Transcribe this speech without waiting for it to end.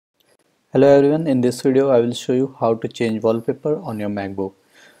Hello everyone, in this video I will show you how to change wallpaper on your MacBook.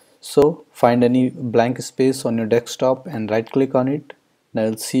 So find any blank space on your desktop and right click on it. Now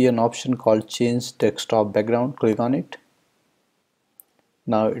you'll see an option called change desktop background. Click on it.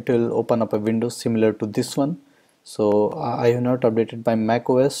 Now it will open up a window similar to this one. So I have not updated my Mac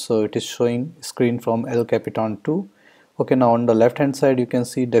OS, so it is showing screen from El Capitan 2. Okay, now on the left hand side you can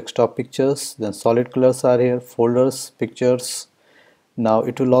see desktop pictures, then solid colors are here, folders, pictures. Now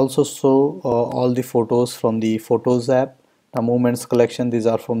it will also show all the photos from the Photos app. The Movements collection, these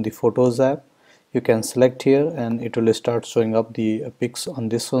are from the Photos app. You can select here and it will start showing up the pics on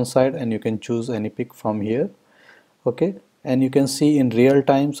this one side, and you can choose any pic from here. Okay, and you can see in real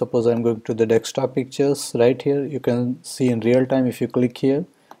time. Suppose I'm going to the desktop pictures right here. You can see in real time, if you click here,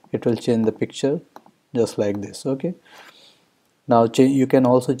 it will change the picture just like this. Okay, now you can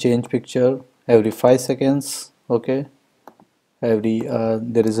also change picture every 5 seconds. Okay, every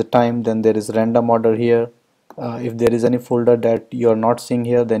there is a time, then there is random order here. If there is any folder that you are not seeing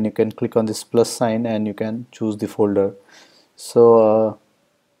here, then you can click on this plus sign and you can choose the folder. So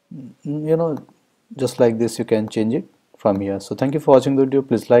you know, just like this you can change it from here. So thank you for watching the video.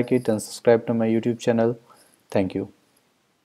 Please like it and subscribe to my YouTube channel. Thank you.